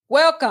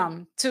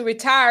Welcome to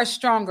Retire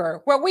Stronger,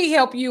 where we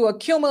help you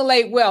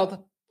accumulate wealth,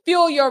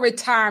 fuel your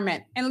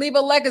retirement, and leave a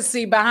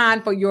legacy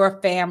behind for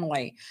your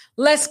family.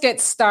 Let's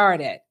get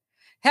started.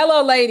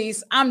 Hello,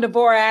 ladies. I'm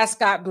Devorah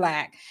Ascott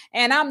Black,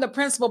 and I'm the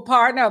principal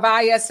partner of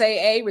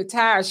ISAA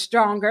Retire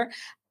Stronger.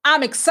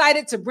 I'm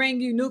excited to bring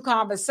you new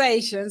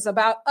conversations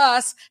about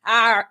us,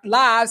 our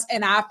lives,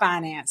 and our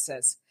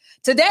finances.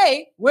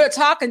 Today, we're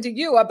talking to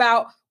you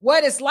about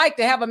what it's like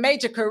to have a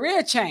major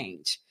career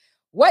change.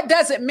 What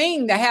does it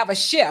mean to have a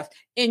shift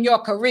in your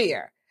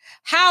career?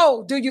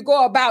 How do you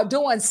go about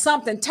doing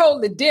something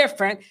totally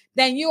different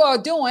than you are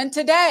doing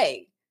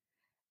today?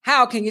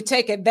 How can you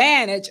take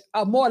advantage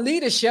of more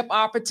leadership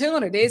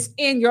opportunities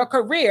in your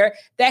career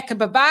that can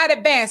provide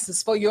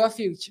advances for your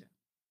future?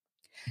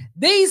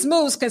 These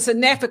moves can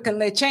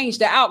significantly change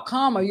the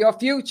outcome of your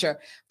future.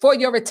 For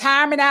your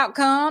retirement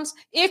outcomes,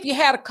 if you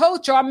had a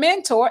coach or a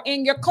mentor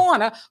in your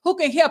corner who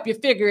can help you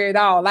figure it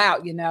all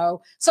out,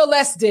 So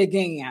let's dig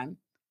in.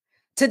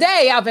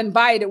 Today, I've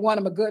invited one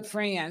of my good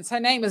friends. Her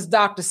name is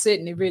Dr.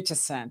 Sydney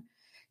Richardson.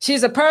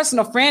 She's a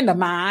personal friend of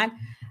mine,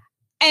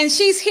 and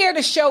she's here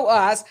to show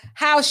us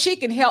how she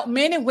can help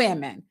many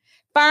women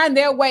find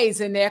their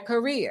ways in their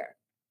career.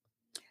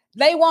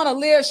 They want to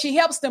live. She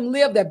helps them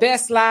live their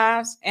best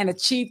lives and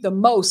achieve the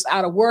most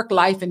out of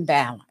work-life and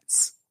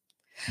balance.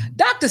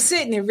 Dr.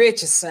 Sydney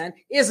Richardson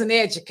is an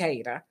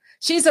educator.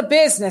 She's a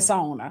business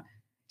owner.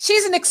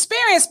 She's an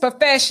experienced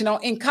professional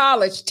in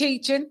college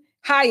teaching,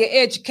 higher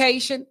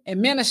education,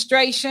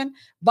 administration,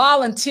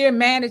 volunteer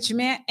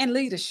management, and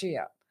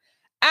leadership.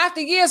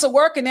 After years of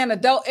working in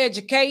adult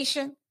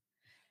education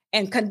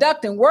and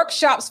conducting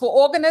workshops for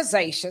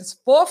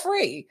organizations for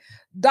free,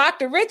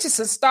 Dr.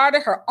 Richardson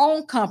started her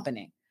own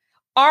company,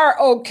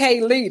 ROK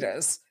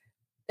Leaders,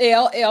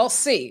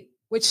 LLC,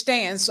 which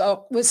stands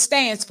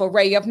for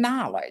Ray of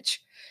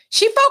Knowledge.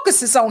 She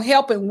focuses on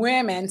helping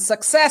women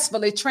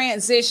successfully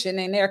transition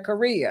in their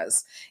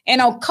careers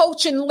and on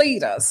coaching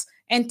leaders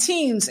and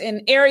teams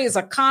in areas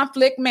of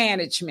conflict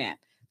management,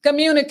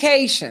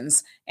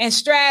 communications, and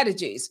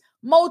strategies,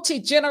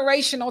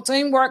 multi-generational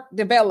teamwork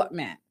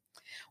development.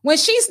 When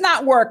she's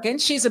not working,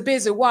 she's a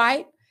busy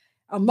wife,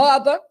 a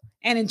mother,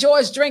 and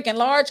enjoys drinking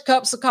large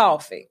cups of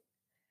coffee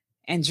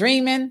and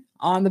dreaming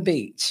on the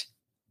beach.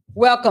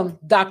 Welcome,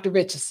 Dr.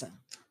 Richardson.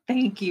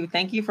 Thank you.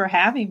 Thank you for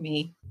having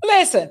me.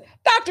 Listen,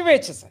 Dr.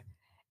 Richardson,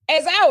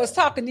 as I was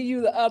talking to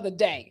you the other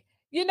day,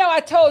 I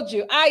told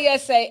you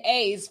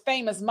ISAA's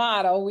famous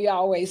motto, we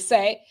always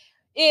say,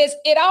 is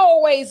it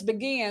always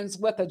begins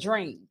with a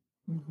dream.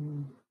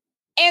 Mm-hmm.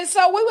 And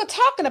so we were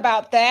talking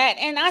about that.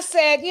 And I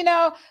said,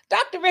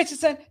 Dr.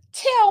 Richardson,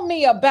 tell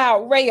me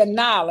about Ray of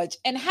Knowledge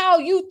and how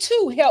you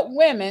too help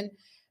women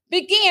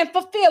begin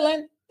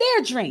fulfilling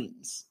their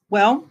dreams.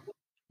 Well,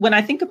 when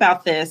I think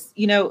about this,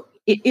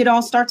 it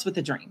all starts with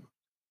a dream.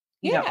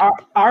 Our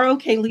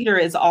ROK Leader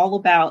is all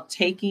about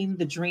taking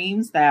the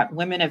dreams that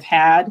women have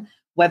had,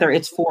 whether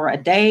it's for a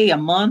day, a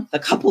month, a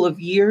couple of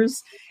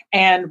years,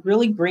 and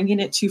really bringing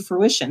it to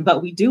fruition.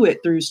 But we do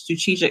it through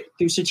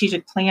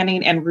strategic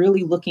planning and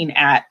really looking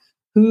at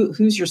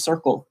who's your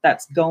circle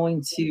that's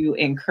going to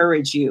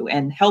encourage you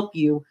and help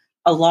you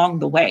along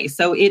the way.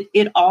 So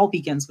it all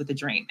begins with a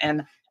dream.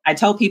 And I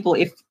tell people,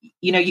 if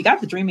you got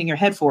the dream in your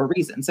head for a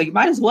reason, so you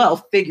might as well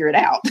figure it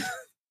out.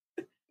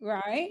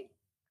 Right.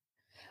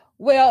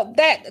 Well,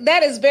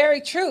 that is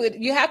very true.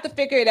 You have to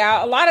figure it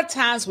out. A lot of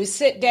times we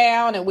sit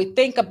down and we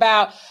think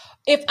about,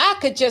 if I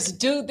could just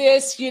do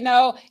this,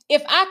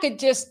 if I could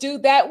just do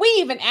that. We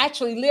even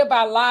actually live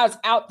our lives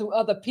out through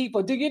other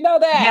people. Do you know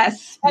that?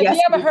 Yes. Have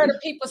you ever heard of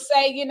people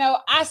say,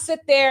 I sit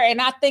there and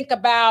I think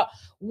about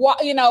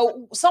what,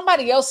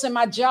 somebody else in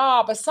my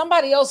job or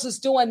somebody else is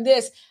doing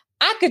this.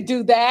 I could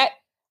do that.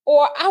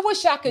 Or I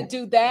wish I could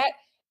do that.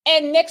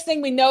 And next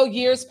thing we know,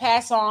 years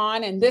pass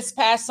on and this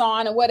pass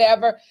on and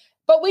whatever.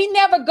 But we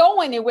never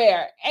go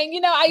anywhere.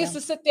 And, I used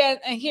to sit there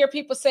and hear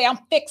people say, I'm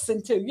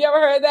fixing to. You ever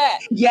heard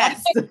that?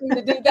 Yes. I'm fixing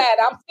to do that.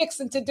 I'm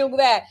fixing to do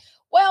that.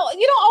 Well,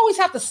 you don't always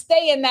have to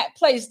stay in that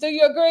place. Do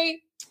you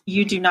agree?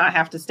 You do not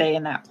have to stay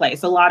in that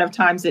place. A lot of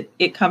times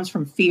it comes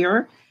from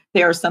fear.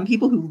 There are some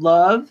people who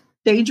love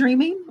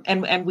daydreaming,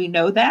 and we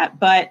know that.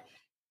 But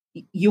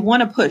you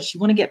want to push. You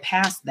want to get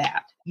past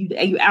that.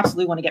 You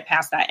absolutely want to get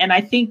past that. And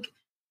I think,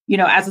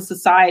 as a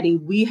society,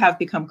 we have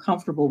become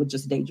comfortable with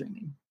just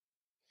daydreaming.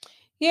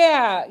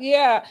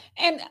 Yeah.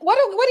 And what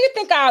do you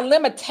think are our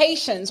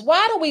limitations?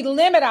 Why do we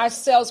limit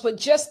ourselves with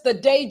just the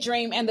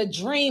daydream and the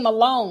dream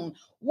alone?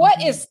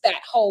 What is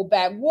that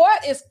holdback?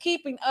 What is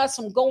keeping us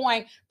from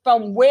going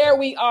from where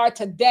we are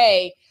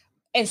today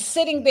and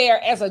sitting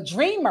there as a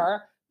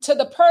dreamer to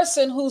the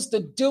person who's the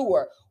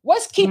doer?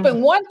 What's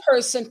keeping one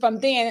person from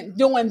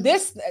doing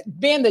this,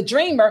 being the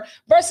dreamer,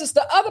 versus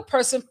the other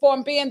person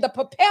from being the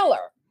propeller?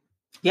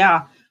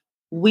 Yeah,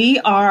 we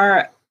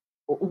are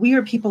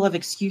people of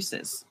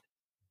excuses.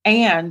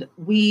 And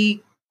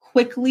we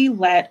quickly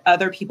let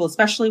other people,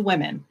 especially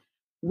women,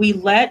 we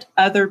let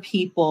other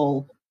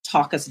people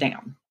talk us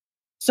down.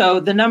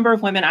 So the number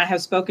of women I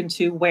have spoken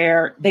to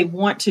where they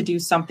want to do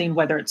something,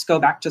 whether it's go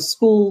back to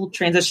school,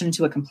 transition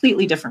to a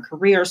completely different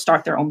career,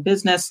 start their own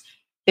business,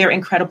 they're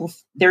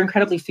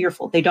incredibly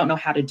fearful. They don't know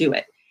how to do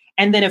it.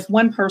 And then if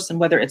one person,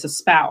 whether it's a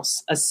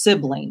spouse, a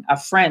sibling, a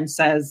friend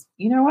says,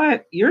 you know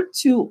what, you're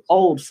too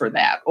old for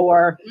that.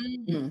 Or,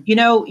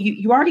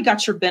 you already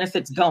got your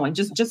benefits going.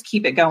 Just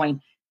keep it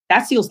going.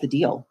 That seals the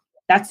deal.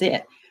 That's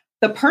it.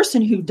 The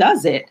person who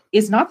does it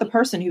is not the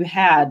person who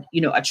had,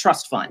 a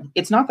trust fund.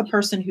 It's not the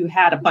person who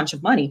had a bunch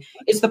of money.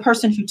 It's the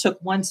person who took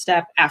one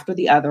step after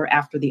the other.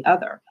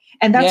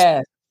 And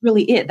that's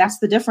really it. That's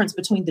the difference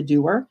between the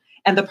doer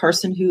and the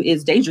person who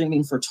is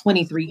daydreaming for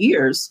 23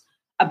 years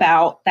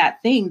about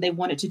that thing they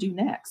wanted to do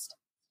next.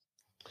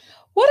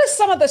 What are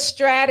some of the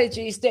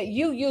strategies that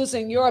you use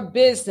in your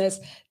business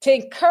to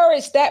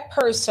encourage that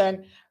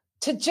person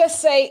to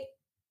just say,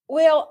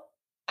 well,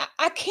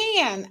 I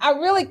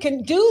really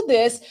can do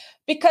this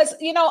because,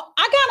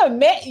 I kind of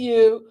met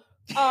you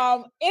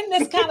in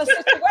this kind of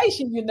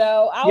situation,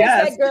 I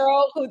was that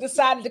girl who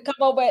decided to come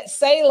over at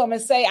Salem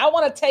and say, I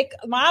want to take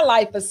my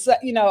life a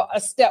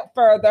step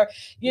further.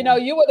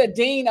 You were the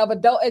dean of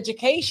adult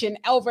education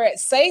over at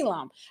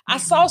Salem. I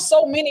saw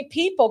so many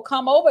people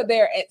come over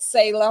there at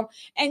Salem,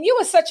 and you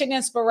were such an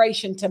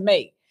inspiration to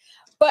me.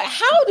 But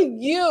how do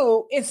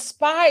you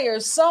inspire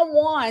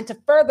someone to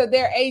further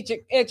their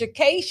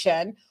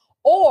education?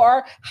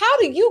 Or how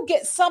do you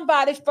get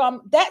somebody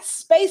from that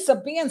space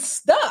of being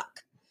stuck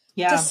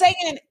to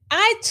saying,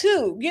 I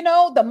too,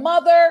 the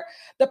mother,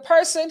 the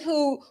person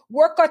who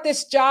worked at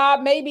this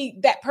job, maybe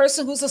that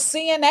person who's a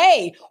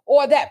CNA,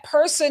 or that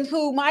person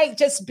who might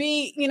just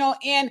be,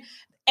 in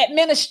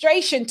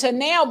administration, to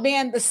now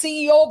being the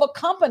CEO of a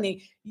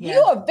company.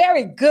 You are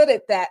very good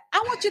at that.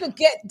 I want you to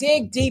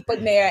dig deep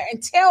in there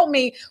and tell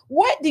me,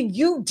 what do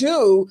you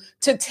do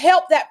to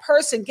help that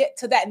person get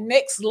to that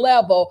next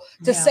level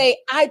to say,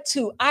 I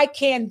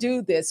can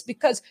do this?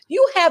 Because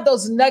you have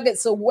those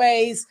nuggets of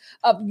ways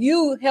of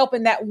you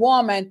helping that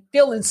woman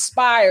feel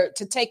inspired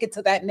to take it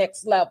to that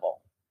next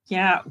level.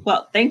 Yeah.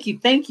 Well, thank you.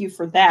 Thank you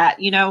for that.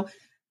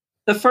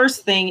 The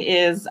first thing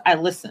is I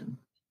listen.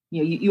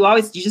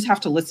 You just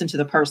have to listen to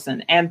the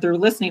person. And through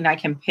listening, I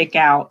can pick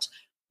out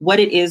what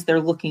it is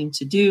they're looking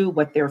to do,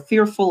 what they're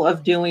fearful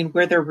of doing,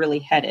 where they're really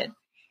headed.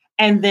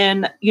 And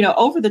then,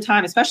 over the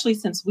time, especially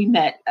since we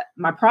met,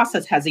 my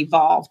process has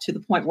evolved to the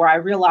point where I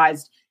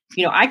realized,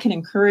 I can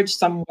encourage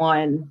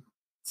someone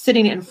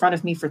sitting in front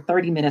of me for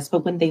 30 minutes,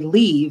 but when they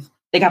leave,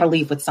 they got to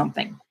leave with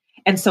something.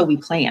 And so we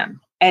plan,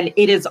 and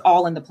it is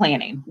all in the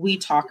planning. We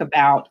talk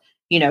about,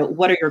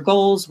 what are your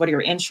goals? What are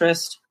your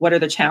interests? What are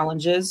the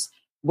challenges?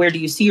 Where do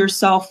you see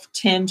yourself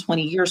 10,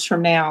 20 years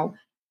from now?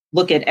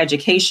 Look at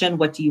education.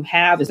 What do you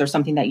have? Is there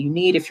something that you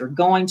need if you're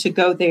going to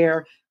go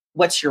there?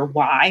 What's your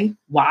why?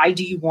 Why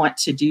do you want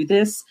to do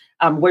this?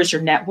 Where's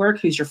your network?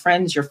 Who's your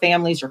friends, your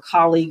families, your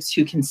colleagues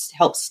who can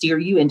help steer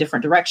you in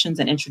different directions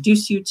and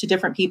introduce you to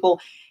different people?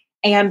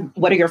 And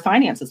what are your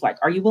finances like?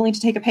 Are you willing to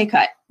take a pay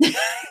cut?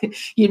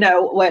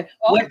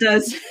 What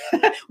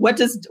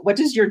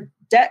does your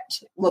debt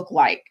look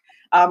like?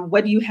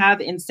 What do you have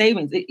in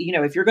savings?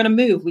 If you're going to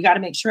move, we got to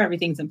make sure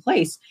everything's in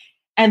place.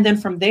 And then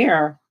from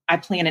there, I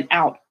plan it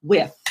out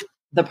with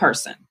the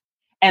person.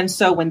 And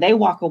so when they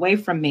walk away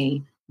from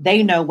me,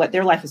 they know what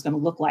their life is going to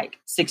look like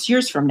 6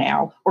 years from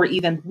now, or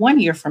even 1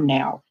 year from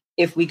now,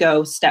 if we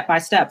go step by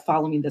step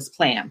following this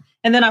plan.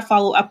 And then I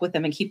follow up with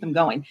them and keep them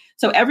going.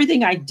 So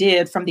everything I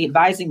did from the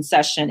advising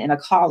session in a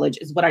college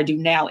is what I do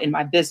now in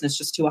my business,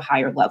 just to a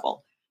higher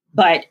level.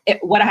 But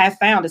what I have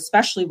found,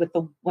 especially with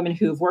the women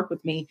who have worked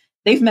with me,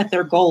 they've met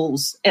their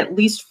goals at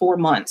least 4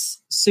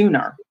 months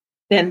sooner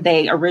than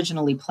they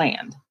originally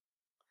planned.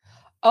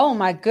 Oh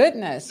my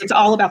goodness. It's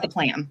all about the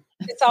plan.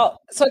 So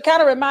it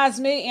kind of reminds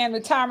me in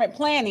retirement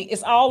planning,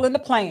 it's all in the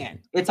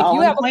plan. It's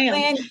all in the plan. If you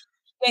have a plan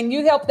and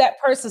you help that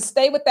person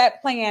stay with that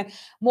plan,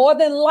 more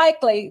than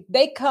likely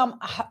they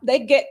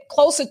get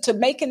closer to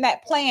making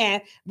that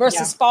plan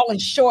versus falling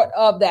short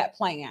of that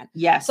plan.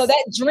 Yes. So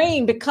that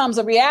dream becomes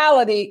a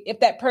reality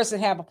if that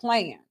person have a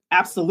plan.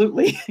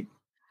 Absolutely.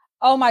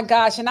 Oh my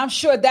gosh. And I'm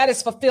sure that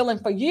is fulfilling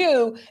for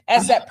you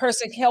as that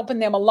person helping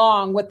them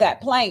along with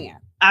that plan.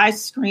 I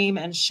scream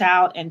and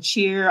shout and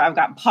cheer. I've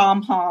got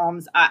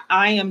pom-poms.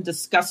 I am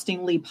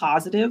disgustingly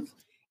positive.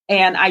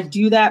 And I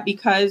do that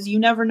because you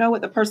never know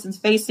what the person's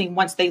facing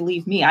once they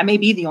leave me. I may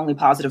be the only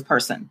positive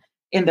person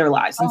in their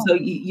lives. And so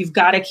you've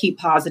got to keep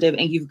positive,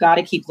 and you've got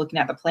to keep looking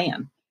at the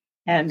plan.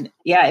 And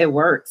yeah, it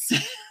works.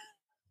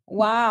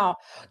 Wow.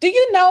 Do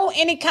you know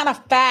any kind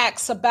of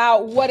facts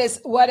about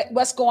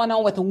what's going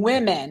on with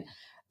women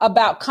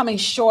about coming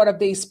short of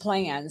these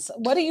plans?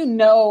 What do you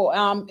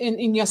know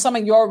in some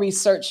of your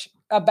research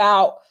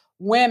about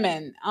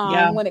women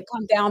when it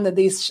comes down to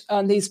these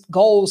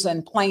goals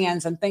and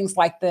plans and things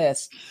like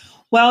this?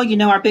 Well,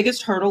 our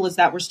biggest hurdle is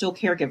that we're still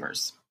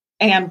caregivers.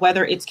 And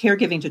whether it's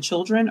caregiving to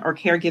children or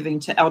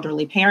caregiving to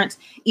elderly parents,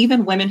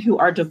 even women who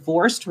are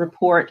divorced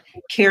report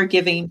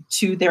caregiving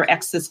to their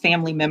ex's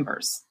family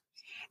members.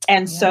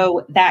 And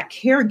so that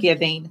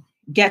caregiving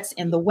gets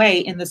in the way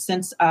in the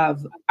sense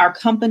of our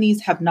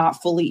companies have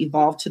not fully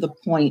evolved to the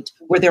point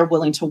where they're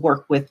willing to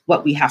work with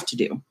what we have to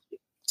do.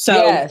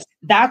 So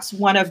that's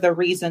one of the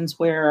reasons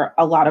where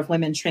a lot of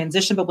women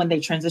transition, but when they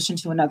transition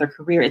to another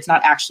career, it's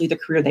not actually the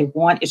career they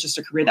want. It's just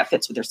a career that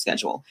fits with their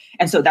schedule.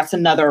 And so that's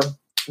another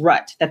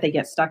rut that they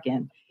get stuck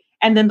in.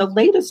 And then the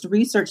latest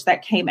research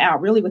that came out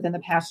really within the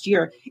past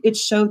year, it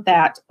showed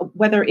that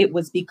whether it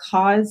was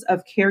because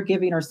of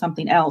caregiving or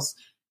something else,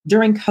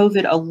 during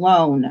COVID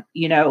alone,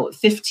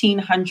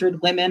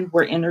 1,500 women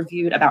were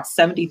interviewed. About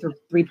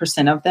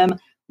 73% of them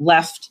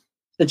left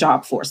the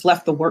job force,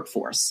 left the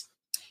workforce.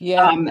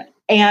 Yeah.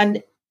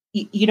 And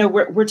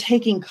we're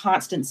taking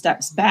constant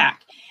steps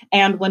back.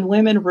 And when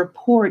women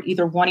report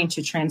either wanting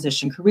to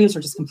transition careers or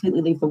just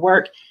completely leave the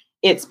work,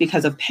 it's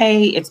because of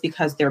pay, it's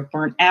because they're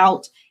burnt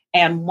out.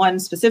 And one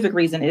specific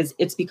reason is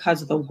it's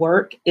because the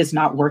work is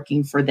not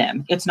working for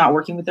them. It's not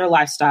working with their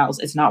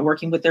lifestyles. It's not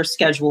working with their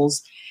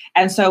schedules.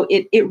 And so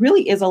it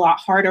really is a lot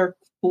harder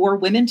for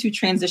women to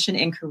transition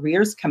in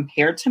careers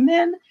compared to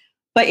men,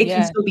 but it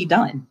can still be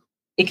done.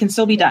 It can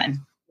still be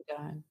done.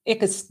 It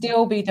could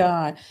still be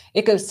done.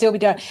 It could still be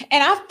done.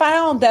 And I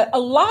found that a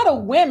lot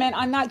of women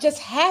are not just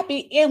happy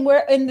in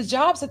the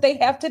jobs that they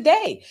have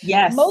today.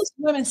 Yes. Most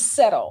women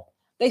settle.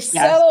 They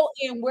settle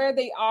in where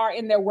they are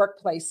in their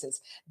workplaces.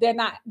 They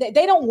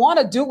don't want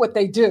to do what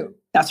they do.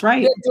 That's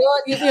right.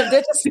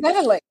 They're just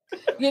settling,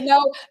 and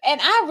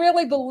I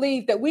really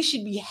believe that we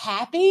should be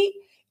happy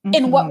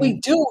in what we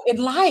do in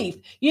life.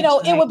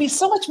 It would be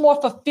so much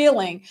more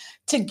fulfilling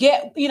to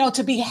get,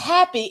 to be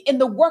happy in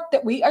the work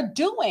that we are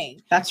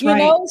doing. That's right.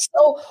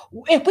 So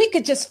if we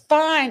could just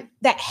find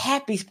that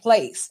happy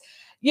place,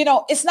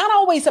 it's not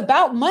always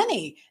about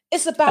money.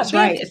 It's about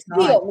being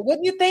fulfilled.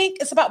 Wouldn't you think?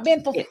 It's about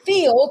being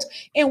fulfilled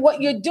in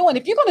what you're doing.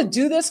 If you're going to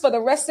do this for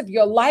the rest of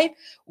your life,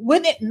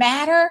 wouldn't it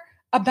matter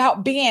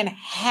about being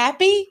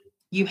happy?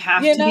 You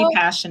have to be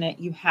passionate.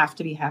 You have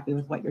to be happy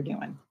with what you're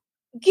doing.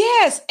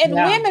 Yes. And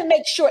women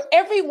make sure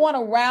everyone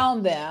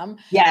around them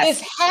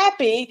is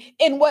happy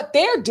in what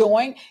they're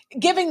doing,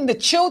 giving the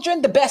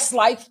children the best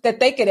life that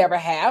they could ever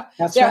have,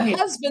 their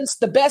husbands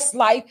the best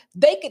life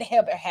they could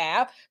ever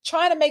have,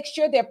 trying to make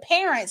sure their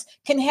parents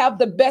can have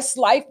the best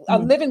life,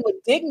 living with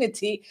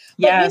dignity.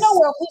 But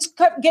who's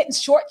getting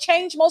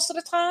shortchanged most of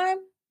the time?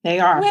 They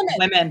are.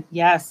 Women.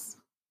 Yes.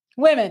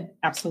 Women.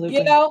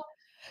 Absolutely.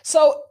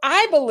 So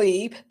I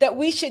believe that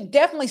we should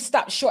definitely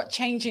stop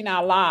shortchanging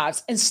our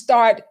lives and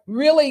start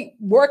really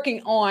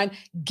working on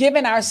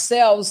giving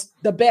ourselves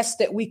the best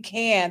that we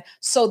can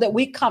so that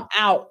we come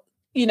out,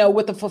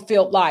 with a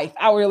fulfilled life.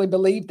 I really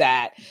believe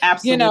that.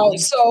 Absolutely.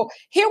 So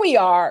here we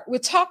are. We're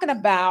talking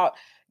about,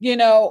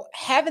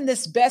 having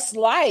this best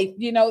life,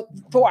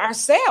 for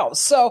ourselves.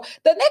 So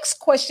the next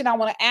question I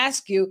want to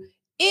ask you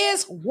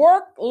is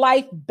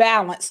work-life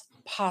balance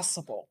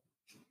possible?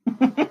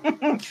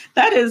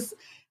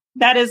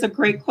 That is a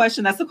great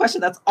question. That's the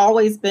question that's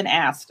always been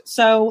asked.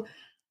 So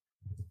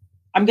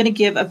I'm going to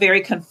give a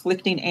very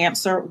conflicting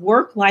answer.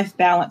 Work-life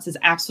balance is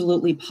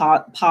absolutely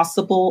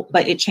possible,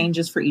 but it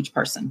changes for each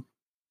person.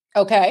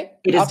 Okay.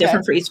 It is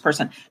different for each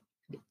person.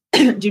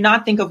 Do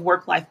not think of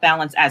work-life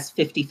balance as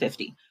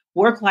 50-50.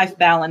 Work-life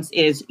balance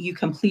is you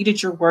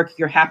completed your work,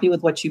 you're happy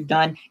with what you've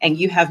done, and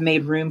you have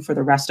made room for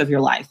the rest of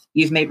your life.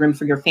 You've made room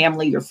for your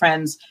family, your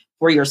friends,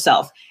 for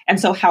yourself. And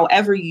so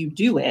however you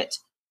do it,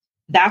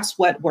 that's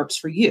what works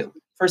for you.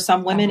 For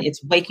some women,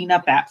 it's waking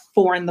up at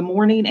 4 a.m.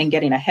 and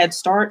getting a head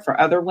start. For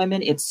other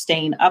women, it's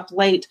staying up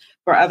late.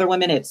 For other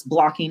women, it's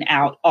blocking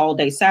out all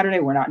day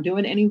Saturday. We're not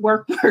doing any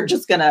work. We're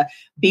just going to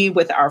be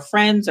with our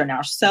friends and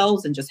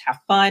ourselves and just have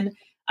fun.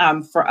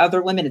 For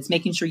other women, it's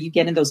making sure you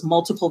get in those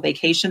multiple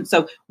vacations.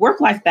 So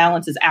work-life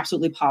balance is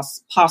absolutely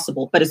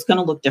possible, but it's going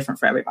to look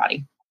different for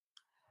everybody.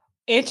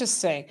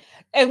 Interesting.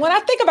 And when I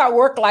think about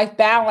work-life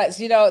balance,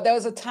 there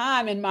was a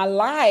time in my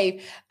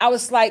life, I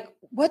was like,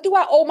 what do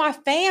I owe my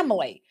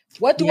family?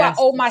 What do I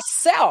owe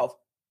myself?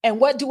 And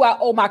what do I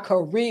owe my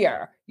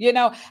career?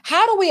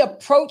 How do we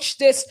approach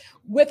this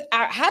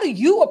how do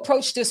you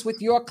approach this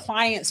with your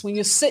clients when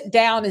you sit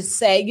down and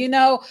say,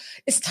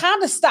 it's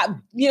time to stop,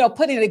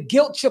 putting a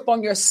guilt trip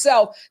on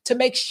yourself to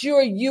make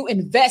sure you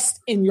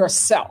invest in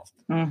yourself?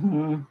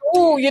 Mm-hmm.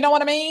 Ooh, you know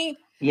what I mean?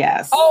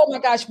 Yes. Oh my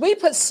gosh, we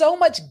put so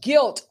much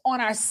guilt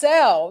on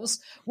ourselves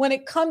when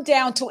it comes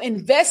down to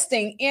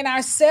investing in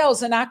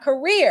ourselves and our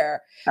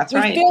career. That's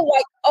right. We feel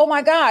like, oh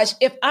my gosh,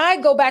 if I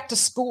go back to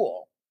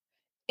school,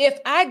 if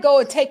I go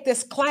and take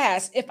this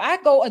class, if I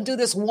go and do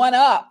this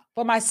one-up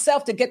for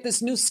myself to get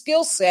this new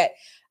skill set,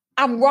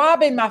 I'm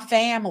robbing my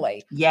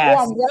family. Yes.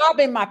 Or I'm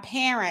robbing my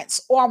parents,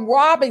 or I'm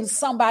robbing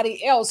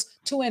somebody else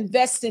to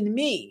invest in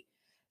me.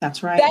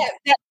 That's right.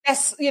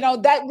 That's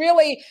that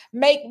really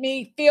make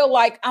me feel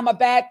like I'm a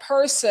bad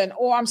person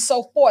or I'm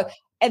so forth.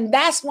 And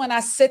that's when I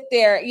sit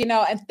there,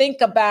 and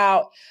think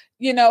about,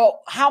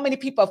 how many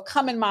people have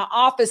come in my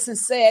office and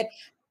said,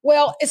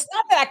 well, it's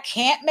not that I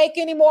can't make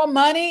any more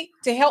money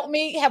to help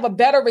me have a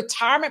better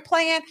retirement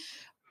plan.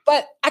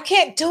 But I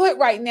can't do it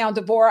right now,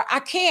 Deborah. I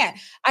can't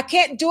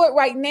do it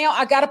right now.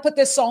 I got to put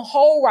this on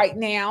hold right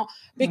now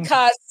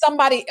because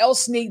somebody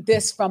else need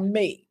this from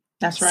me.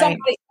 That's right.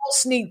 Somebody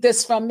else need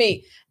this from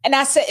me. And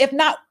I said, if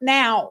not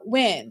now,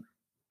 when?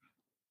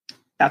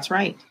 That's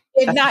right.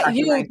 If That's not exactly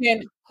you, right.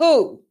 then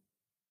who?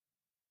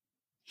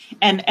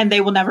 And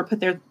they will never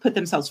put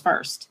themselves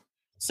first.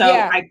 So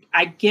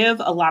I give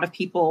a lot of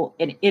people,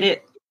 and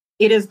it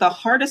is the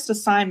hardest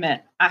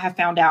assignment I have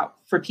found out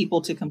for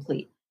people to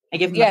complete. I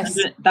give them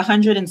the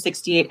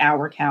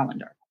 168-hour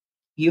calendar.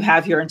 You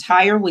have your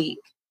entire week.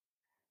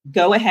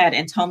 Go ahead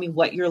and tell me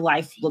what your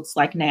life looks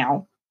like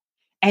now.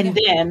 And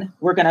then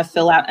we're going to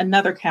fill out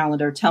another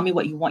calendar. Tell me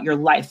what you want your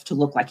life to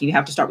look like. You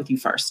have to start with you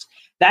first.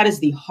 That is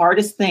the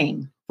hardest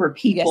thing for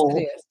people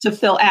to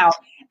fill out.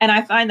 And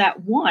I find that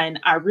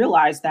I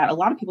realize that a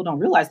lot of people don't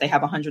realize they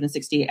have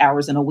 168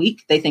 hours in a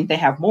week. They think they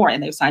have more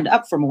and they've signed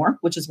up for more,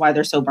 which is why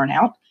they're so burnt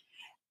out.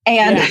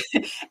 And,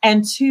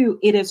 and two,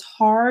 it is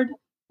hard,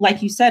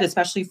 like you said,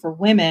 especially for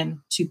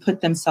women to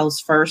put themselves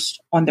first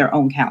on their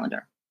own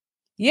calendar.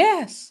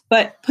 Yes.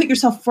 But put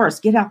yourself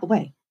first, get out the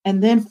way,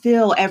 and then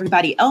fill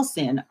everybody else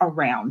in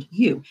around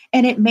you.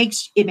 And it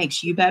makes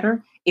you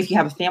better. If you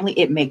have a family,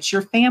 it makes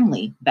your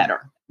family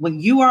better. When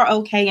you are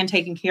okay and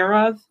taken care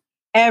of,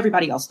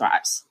 everybody else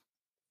thrives.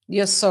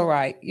 You're so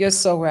right. You're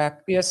so right.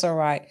 You're so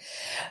right.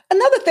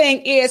 Another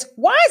thing is,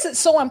 why is it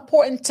so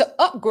important to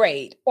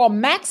upgrade or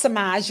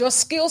maximize your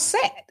skill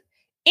set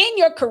in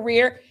your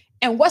career?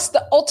 And what's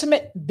the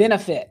ultimate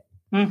benefit?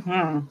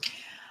 Mm-hmm.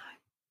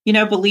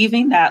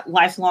 Believing that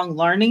lifelong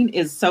learning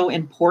is so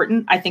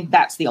important, I think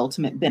that's the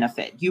ultimate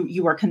benefit.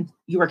 You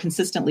are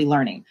consistently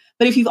learning.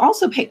 But if you've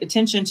also paid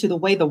attention to the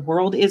way the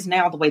world is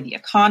now, the way the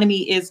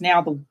economy is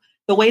now,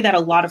 the way that a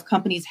lot of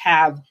companies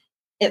have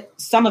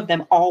some of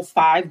them all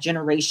 5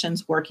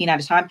 generations working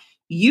at a time,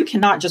 you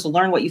cannot just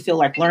learn what you feel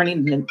like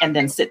learning and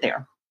then sit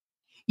there.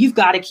 You've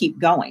got to keep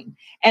going.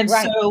 And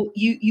so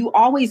you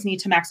always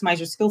need to maximize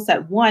your skill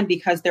set. One,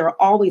 because there are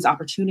always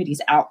opportunities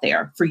out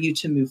there for you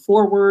to move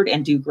forward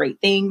and do great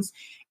things.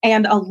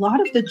 And a lot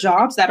of the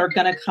jobs that are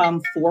going to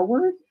come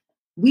forward,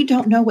 we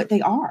don't know what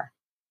they are.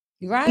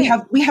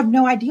 Right. We have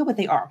no idea what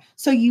they are.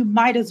 So you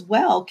might as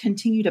well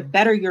continue to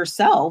better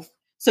yourself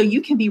so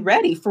you can be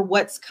ready for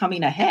what's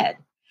coming ahead.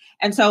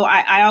 And so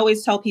I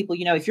always tell people,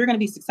 if you're going to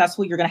be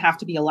successful, you're going to have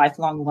to be a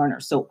lifelong learner.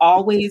 So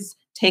always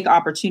take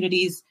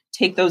opportunities,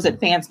 take those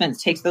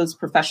advancements, take those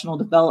professional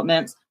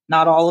developments.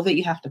 Not all of it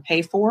you have to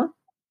pay for.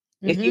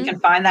 Mm-hmm. If you can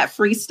find that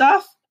free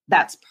stuff,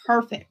 that's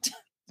perfect.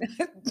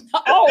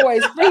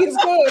 Always. Free is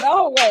good.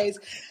 Always.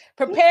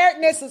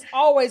 Preparedness is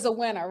always a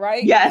winner,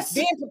 right? Yes.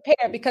 Being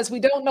prepared because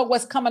we don't know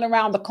what's coming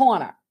around the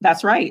corner.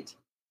 That's right.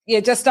 You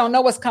just don't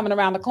know what's coming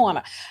around the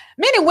corner.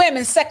 Many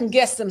women second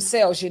guess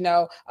themselves,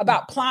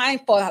 about applying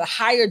for the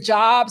higher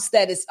jobs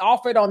that is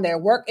offered on their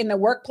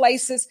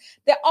workplaces.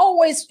 They're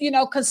always,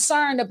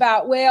 concerned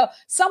about,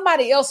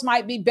 somebody else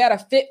might be better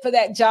fit for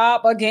that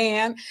job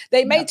again.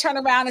 They may turn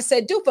around and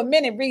say, for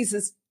many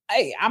reasons,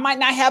 hey, I might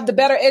not have the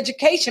better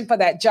education for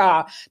that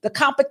job. The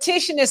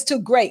competition is too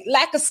great,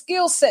 lack of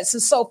skill sets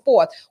and so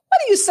forth. What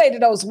do you say to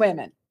those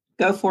women?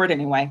 Go for it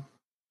anyway.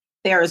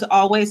 There is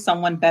always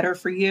someone better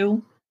for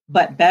you.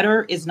 But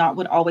better is not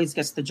what always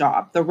gets the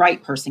job. The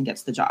right person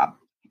gets the job.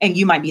 And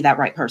you might be that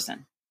right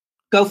person.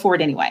 Go for it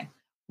anyway.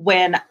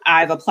 When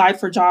I've applied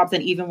for jobs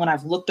and even when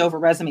I've looked over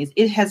resumes,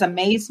 it has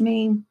amazed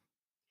me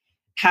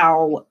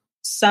how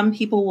some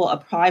people will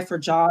apply for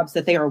jobs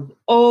that they are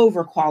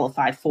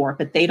overqualified for,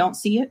 but they don't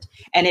see it.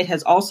 And it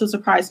has also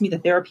surprised me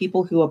that there are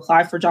people who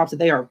apply for jobs that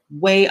they are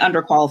way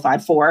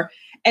underqualified for,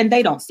 and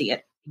they don't see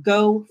it.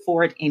 Go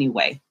for it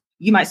anyway.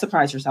 You might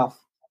surprise yourself.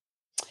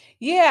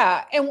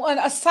 Yeah. And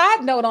a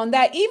side note on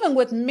that, even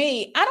with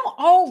me, I don't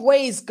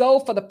always go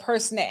for the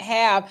person that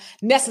have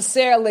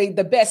necessarily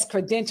the best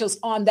credentials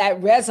on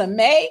that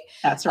resume.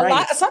 That's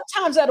right.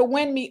 Sometimes that'll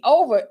win me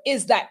over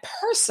is that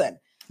person.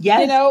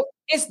 Yes.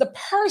 It's the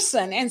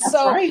person. And That's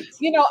so, right.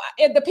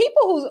 the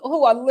people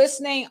who are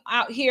listening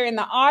out here in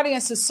the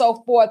audience and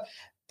so forth,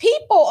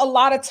 people a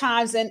lot of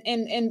times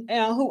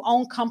who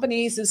own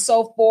companies and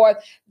so forth,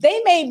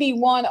 they may be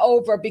won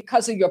over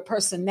because of your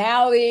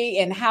personality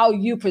and how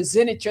you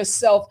presented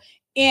yourself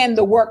in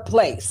the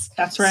workplace.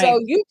 That's right. So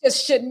you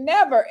just should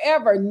never,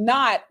 ever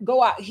not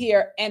go out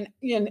here and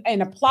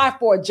apply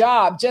for a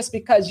job just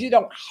because you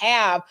don't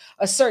have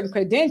a certain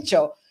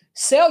credential.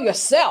 Sell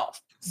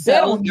yourself.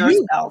 Sell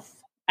yourself.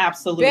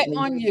 Absolutely. Bet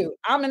on you.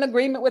 I'm in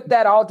agreement with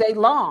that all day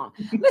long.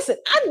 Listen,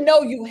 I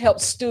know you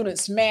help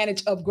students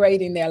manage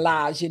upgrading their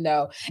lives,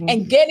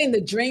 and getting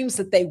the dreams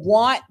that they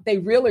want, they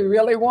really,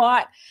 really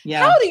want.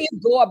 Yeah. How do you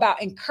go about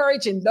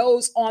encouraging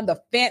those on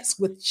the fence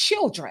with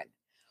children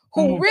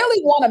who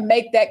really want to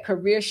make that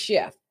career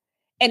shift?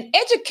 And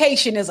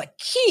education is a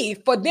key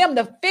for them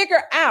to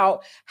figure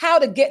out how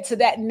to get to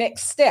that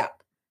next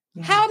step,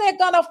 how they're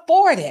going to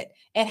afford it,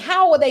 and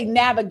how will they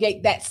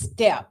navigate that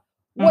step?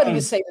 What do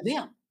you say to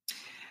them?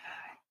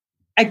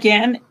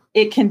 Again,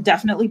 It can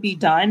definitely be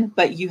done,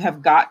 but you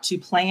have got to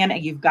plan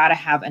and you've got to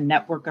have a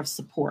network of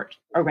support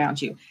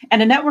around you.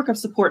 And a network of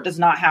support does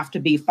not have to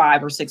be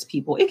 5 or 6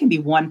 people. It can be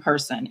one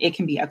person. It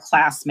can be a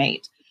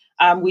classmate.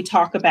 We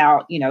talk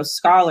about,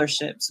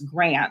 scholarships,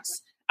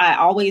 grants. I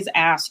always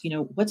ask,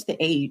 what's the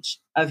age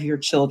of your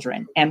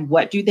children and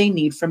what do they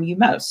need from you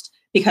most?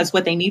 Because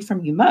what they need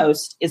from you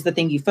most is the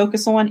thing you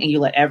focus on and you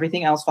let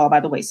everything else fall by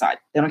the wayside.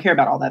 They don't care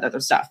about all that other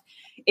stuff.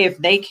 If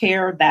they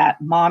care that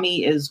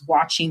mommy is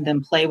watching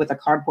them play with a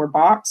cardboard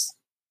box,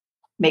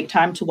 make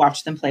time to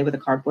watch them play with a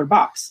cardboard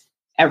box.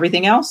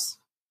 Everything else,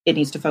 it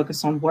needs to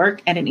focus on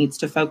work and it needs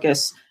to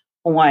focus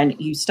on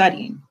you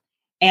studying.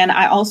 And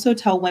I also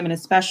tell women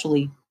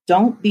especially,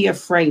 don't be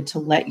afraid to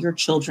let your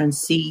children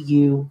see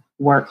you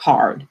work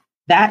hard.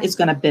 That is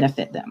going to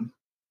benefit them.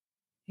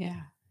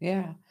 Yeah.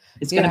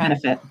 It's going to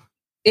benefit.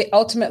 It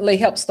ultimately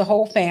helps the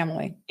whole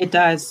family. It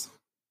does.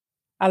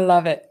 I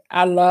love it.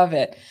 And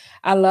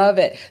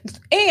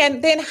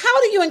then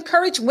how do you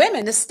encourage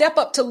women to step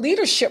up to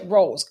leadership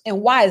roles?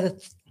 And why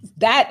is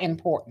that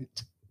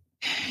important?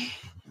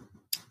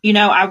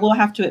 I will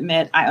have to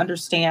admit, I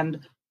understand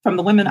from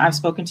the women I've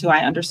spoken to, I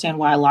understand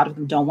why a lot of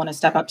them don't want to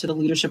step up to the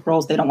leadership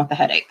roles. They don't want the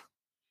headache.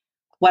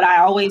 What I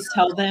always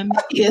tell them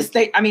is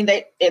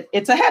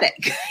it's a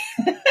headache.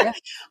 Yeah.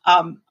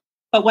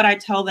 But what I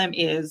tell them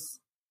is,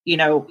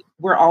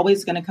 we're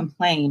always going to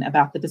complain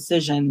about the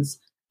decisions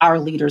our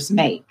leaders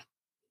make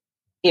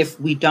if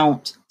we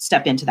don't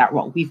step into that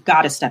role. We've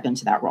got to step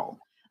into that role.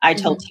 I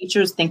tell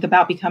teachers, think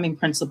about becoming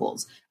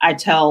principals. I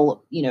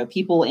tell,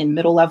 people in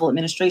middle level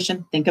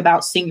administration, think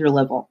about senior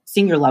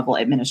level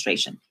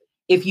administration.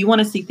 If you want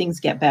to see things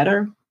get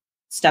better,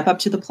 step up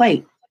to the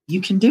plate.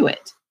 You can do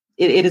it.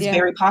 It is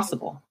very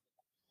possible.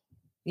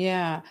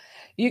 Yeah.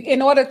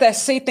 In order to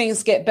see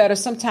things get better,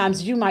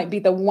 sometimes you might be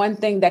the one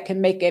thing that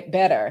can make it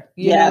better.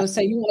 You know,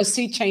 so you want to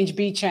see change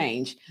be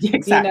change.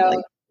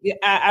 Exactly.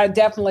 I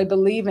definitely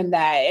believe in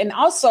that. And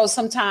also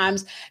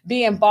sometimes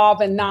be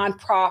involved in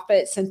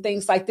nonprofits and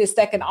things like this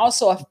that can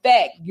also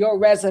affect your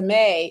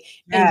resume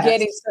and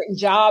getting certain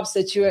jobs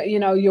that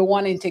you're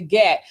wanting to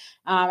get.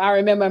 I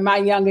remember in my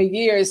younger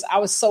years, I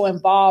was so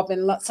involved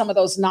in some of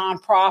those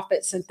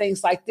nonprofits and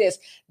things like this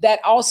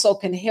that also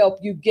can help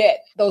you get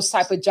those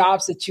type of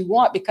jobs that you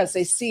want because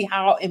they see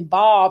how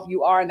involved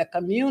you are in the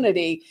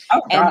community.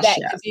 Can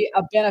be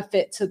a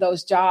benefit to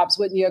those jobs.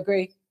 Wouldn't you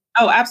agree?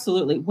 Oh,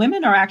 absolutely.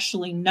 Women are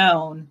actually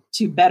known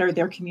to better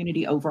their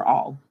community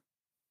overall.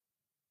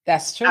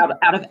 That's true.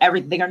 Out of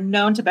everything, they are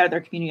known to better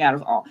their community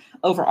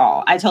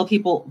overall. I tell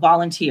people,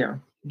 volunteer,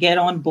 get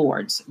on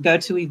boards, go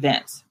to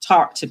events,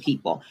 talk to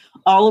people.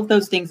 All of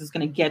those things is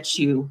going to get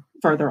you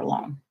further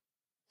along.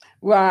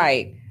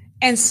 Right.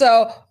 And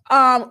so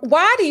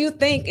why do you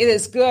think it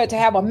is good to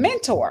have a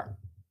mentor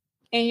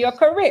in your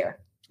career?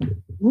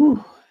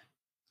 Ooh.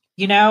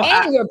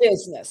 Your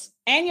business.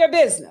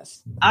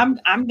 I'm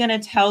going to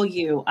tell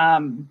you,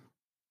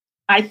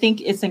 I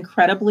think it's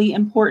incredibly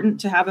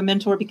important to have a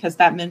mentor because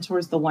that mentor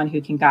is the one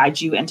who can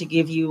guide you and to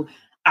give you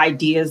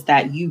ideas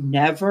that you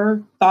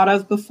never thought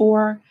of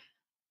before.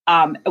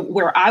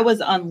 Where I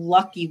was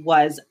unlucky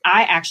was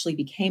I actually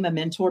became a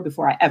mentor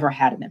before I ever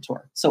had a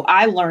mentor. So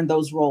I learned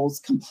those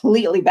roles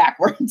completely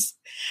backwards.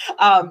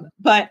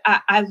 But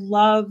I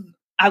love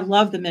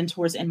the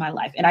mentors in my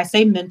life. And I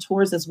say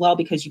mentors as well,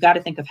 because you got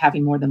to think of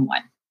having more than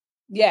one.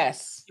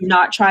 Yes. Do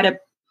not try to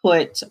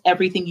put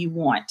everything you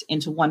want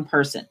into one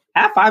person.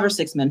 Have 5 or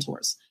 6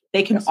 mentors.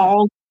 They can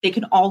all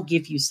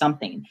give you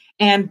something,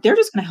 and they're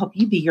just going to help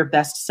you be your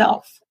best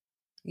self.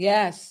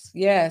 Yes.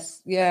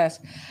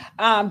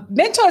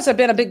 Mentors have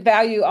been a big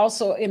value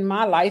also in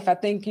my life. I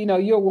think,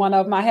 you're one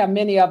of them. I have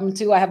many of them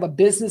too. I have a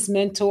business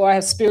mentor. I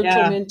have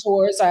spiritual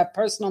mentors. I have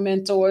personal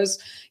mentors,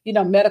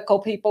 medical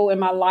people in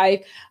my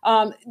life.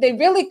 They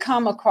really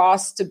come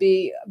across to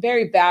be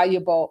very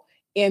valuable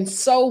in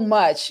so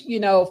much,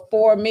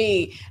 for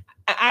me.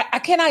 I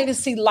cannot even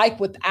see life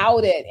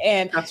without it.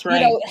 And, that's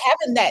right.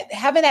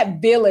 Having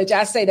that village,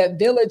 I say that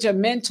village of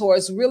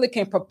mentors really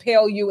can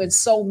propel you in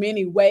so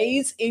many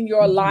ways in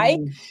your life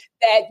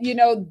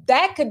that,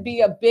 that could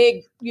be a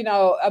big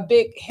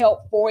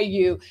help for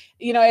you.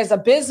 As a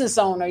business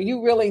owner,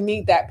 you really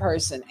need that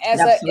person.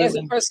 As a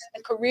person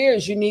in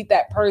careers, you need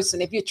that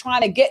person. If you're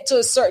trying to get to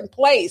a certain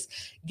place,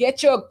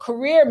 get your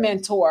career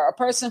mentor, a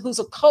person who's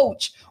a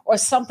coach or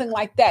something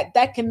like that.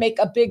 That can make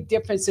a big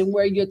difference in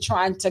where you're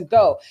trying to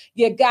go.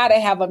 You got to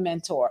have a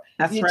mentor.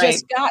 You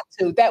just got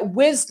to. That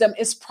wisdom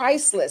is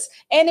priceless.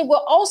 And it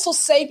will also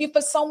save you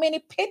for so many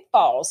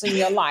pitfalls in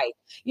your life.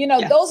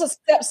 Those are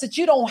steps that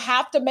you don't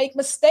have to make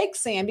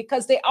mistakes in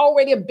because they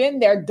already have been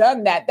there,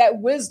 done that. That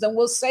wisdom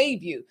will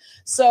save you.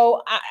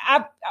 So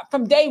I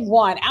from day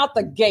one, out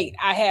the gate,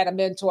 I had a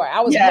mentor.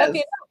 I was lucky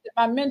enough that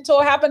my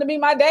mentor happened to be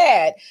my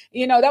dad.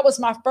 That was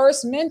my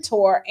first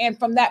mentor. And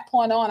from that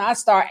point on, I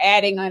started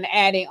adding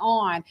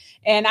on.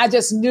 And I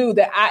just knew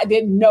that I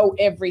didn't know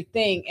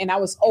everything. And I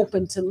was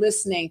open to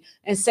listening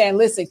and saying,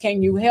 listen,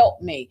 can you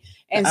help me?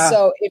 And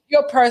so if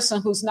you're a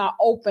person who's not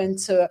open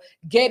to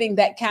getting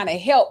that kind of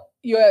help,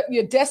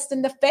 you're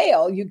destined to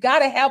fail. You got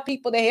to have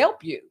people to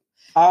help you.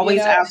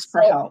 Always ask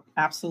for help.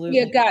 Absolutely.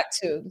 You got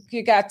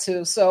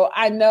to. So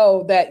I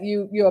know that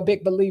you're a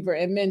big believer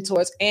in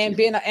mentors and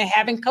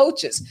having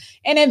coaches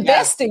and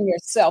investing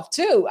yourself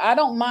too. I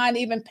don't mind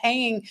even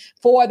paying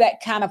for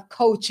that kind of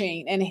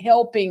coaching and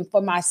helping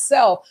for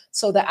myself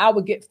so that I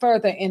would get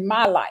further in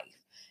my life.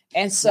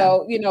 And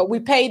so,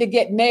 we pay to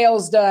get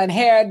nails done,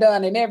 hair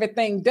done, and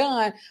everything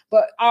done.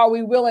 But are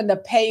we willing to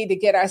pay to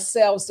get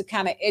ourselves the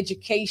kind of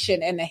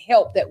education and the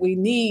help that we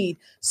need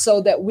so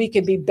that we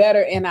can be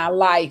better in our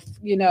life,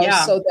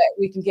 so that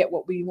we can get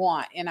what we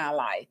want in our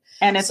life?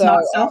 And it's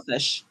not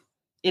selfish.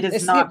 It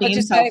is not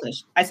being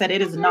selfish. I said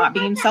it is not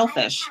being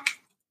selfish.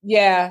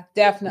 Yeah,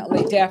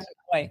 definitely.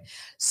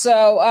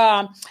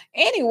 So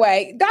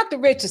anyway, Dr.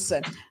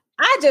 Richardson,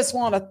 I just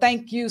want to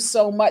thank you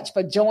so much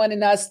for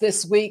joining us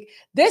this week.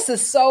 This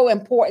is so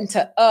important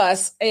to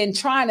us in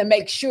trying to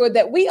make sure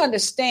that we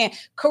understand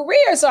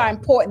careers are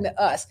important to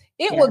us.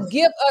 It will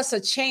give us a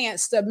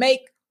chance to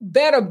make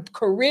better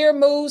career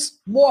moves,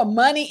 more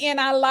money in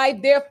our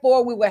life.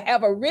 Therefore, we will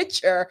have a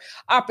richer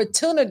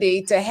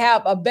opportunity to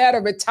have a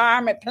better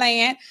retirement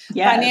plan,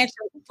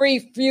 financial free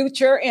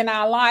future in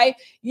our life.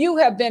 You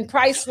have been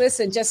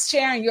priceless in just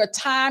sharing your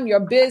time,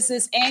 your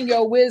business, and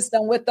your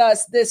wisdom with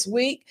us this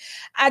week.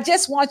 I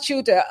just want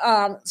you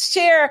to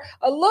share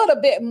a little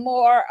bit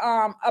more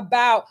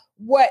about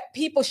what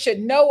people should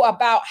know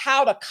about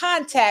how to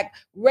contact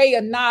Ray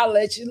of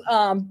Knowledge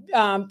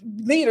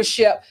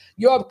Leadership,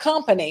 your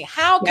company.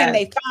 How can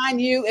they find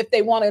you if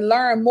they want to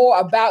learn more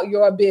about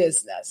your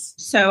business?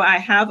 So I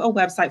have a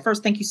website.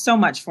 First, thank you so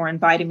much for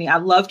inviting me. I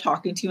love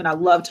talking to you and I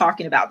love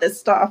talking about this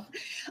stuff.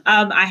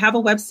 I have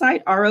a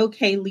website,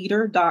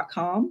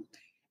 rokleader.com.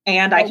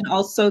 And I can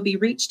also be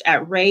reached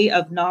at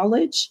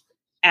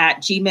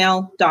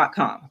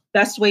rayofknowledge@gmail.com.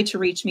 Best way to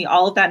reach me.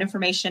 All of that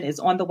information is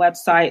on the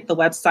website. The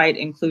website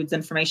includes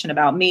information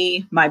about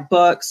me, my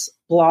books,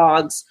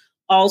 blogs,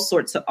 all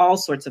sorts of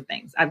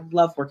things. I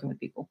love working with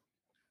people.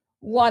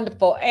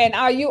 Wonderful. And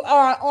are you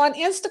on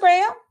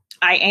Instagram?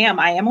 I am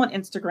on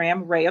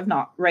Instagram, Ray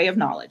of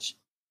Knowledge.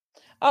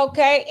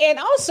 Okay. And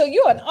also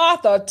you're an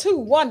author of 2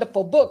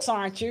 wonderful books,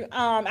 aren't you?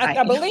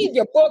 I believe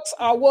your books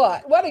are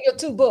what? What are your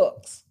 2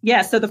 books?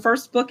 Yeah. So the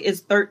first book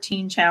is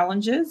 13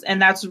 Challenges. And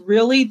that's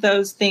really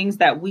those things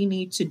that we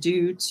need to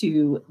do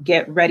to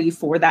get ready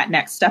for that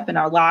next step in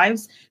our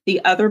lives. The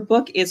other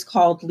book is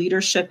called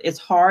Leadership is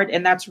Hard.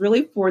 And that's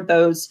really for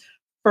those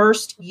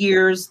first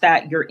years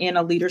that you're in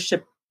a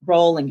leadership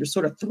role and you're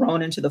sort of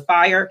thrown into the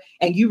fire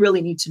and you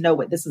really need to know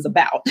what this is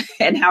about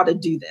and how to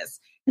do this.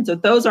 And so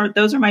those are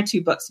my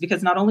 2 books,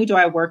 because not only do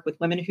I work with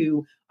women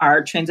who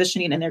are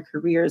transitioning in their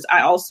careers, I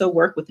also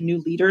work with new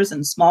leaders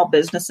and small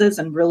businesses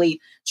and really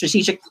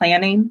strategic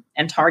planning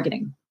and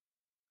targeting.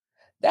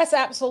 That's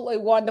absolutely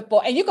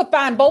wonderful. And you can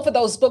find both of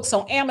those books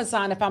on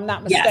Amazon, if I'm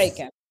not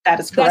mistaken. Yes,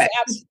 that is correct. That's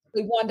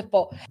absolutely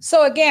wonderful.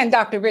 So again,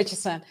 Dr.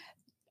 Richardson,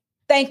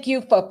 thank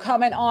you for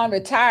coming on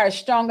Retire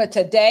Stronger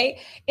today.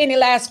 Any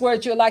last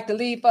words you'd like to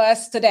leave for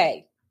us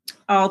today?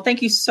 Oh,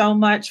 thank you so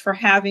much for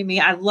having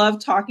me. I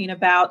love talking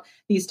about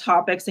these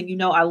topics.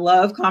 And I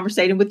love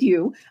conversating with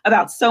you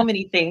about so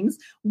many things.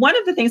 One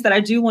of the things that I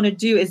do want to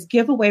do is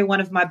give away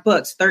one of my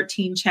books,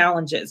 13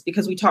 Challenges,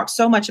 because we talk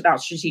so much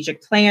about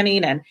strategic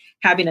planning and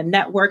having a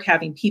network,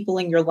 having people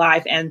in your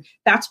life. And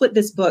that's what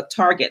this book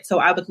targets. So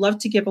I would love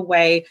to give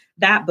away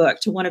that book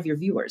to one of your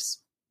viewers.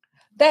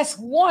 That's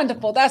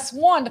wonderful. That's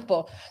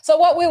wonderful. So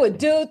what we would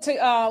do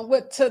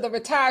to the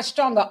Retire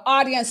Stronger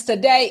audience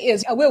today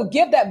is we'll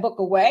give that book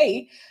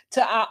away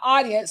to our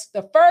audience.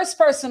 The first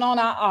person on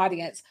our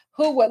audience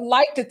who would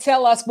like to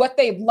tell us what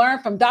they've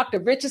learned from Dr.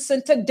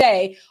 Richardson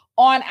today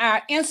on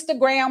our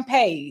Instagram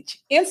page,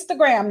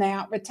 Instagram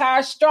now,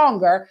 Retire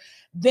Stronger,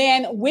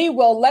 then we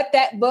will let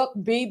that book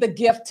be the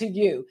gift to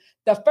you.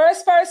 The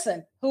first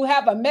person who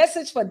have a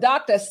message for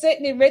Dr.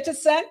 Sydney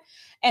Richardson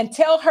and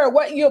tell her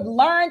what you've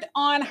learned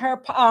on our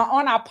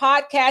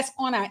podcast,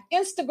 on our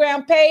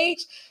Instagram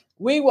page,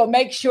 we will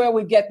make sure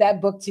we get that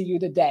book to you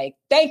today.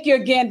 Thank you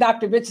again,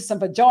 Dr. Richardson,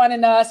 for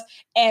joining us.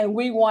 And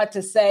we want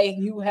to say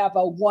you have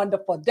a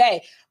wonderful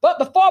day. But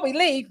before we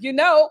leave,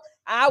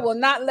 I will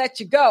not let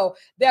you go.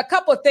 There are a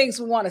couple of things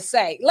we want to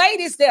say.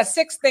 Ladies, there are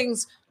 6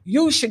 things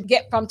you should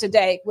get from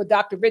today with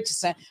Dr.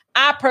 Richardson.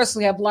 I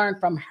personally have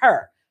learned from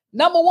her.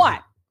 Number 1,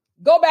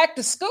 go back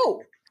to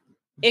school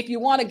if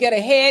you want to get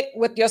ahead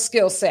with your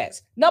skill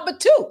sets. Number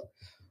 2,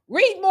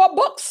 read more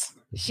books.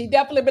 She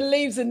definitely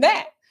believes in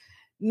that.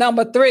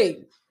 Number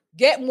 3,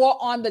 get more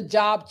on the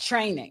job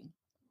training.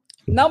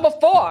 Number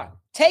 4,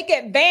 take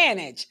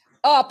advantage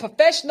of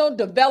professional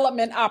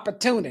development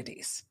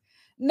opportunities.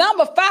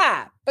 Number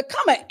 5,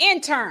 become an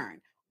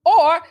intern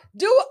or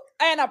do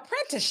an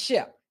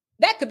apprenticeship.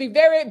 That could be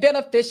very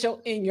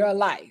beneficial in your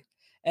life.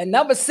 And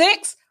number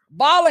 6,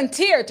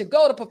 volunteer to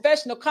go to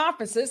professional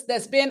conferences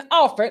that's been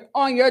offered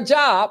on your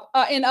job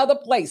in other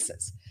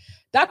places.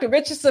 Dr.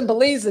 Richardson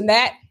believes in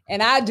that,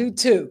 and I do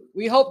too.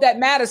 We hope that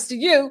matters to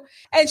you.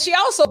 And she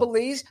also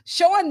believes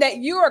showing that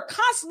you are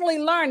constantly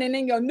learning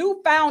in your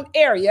newfound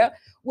area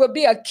will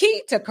be a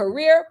key to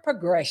career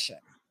progression.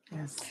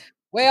 Yes.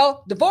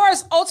 Well,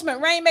 Devorah's ultimate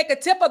rainmaker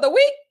tip of the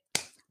week.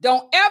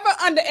 Don't ever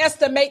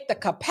underestimate the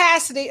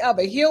capacity of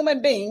a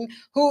human being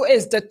who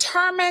is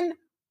determined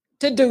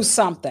to do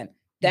something.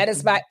 That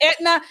is by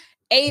Etna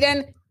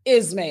Aiden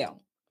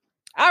Ismail.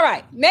 All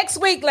right.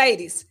 Next week,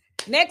 ladies.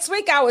 Next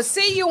week, I will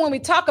see you when we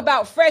talk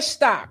about fresh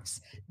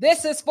starts.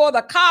 This is for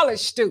the college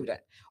student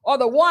or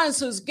the ones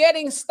who's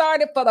getting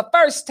started for the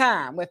first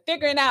time with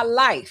figuring out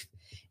life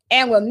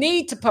and will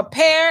need to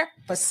prepare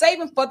for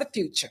saving for the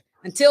future.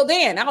 Until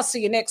then, I'll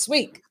see you next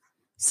week.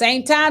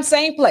 Same time,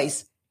 same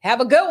place.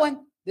 Have a good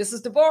one. This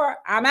is Devorah.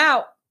 I'm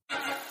out.